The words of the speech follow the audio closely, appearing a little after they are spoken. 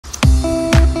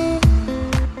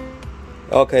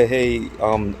Okay, hey,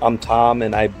 I'm Tom,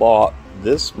 and I bought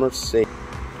this Mercedes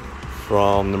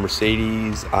from the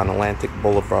Mercedes on Atlantic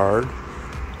Boulevard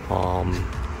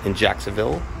in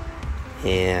Jacksonville,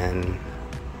 and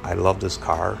I love this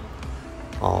car.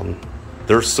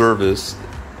 Their service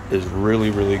is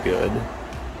really good.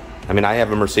 I mean, I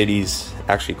have a Mercedes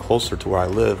actually closer to where I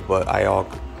live, but I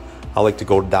like to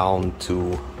go down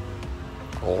to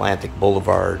Atlantic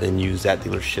Boulevard and use that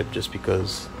dealership just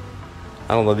because,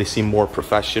 I don't know, they seem more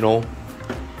professional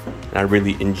and I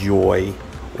really enjoy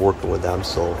working with them.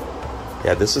 So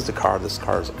yeah, this is the car. This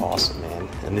car is awesome, man,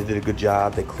 and they did a good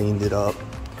job. They cleaned it up,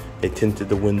 they tinted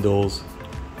the windows.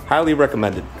 Highly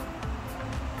recommended.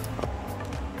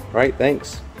 All right,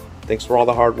 thanks for all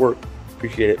the hard work.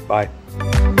 Appreciate it. Bye.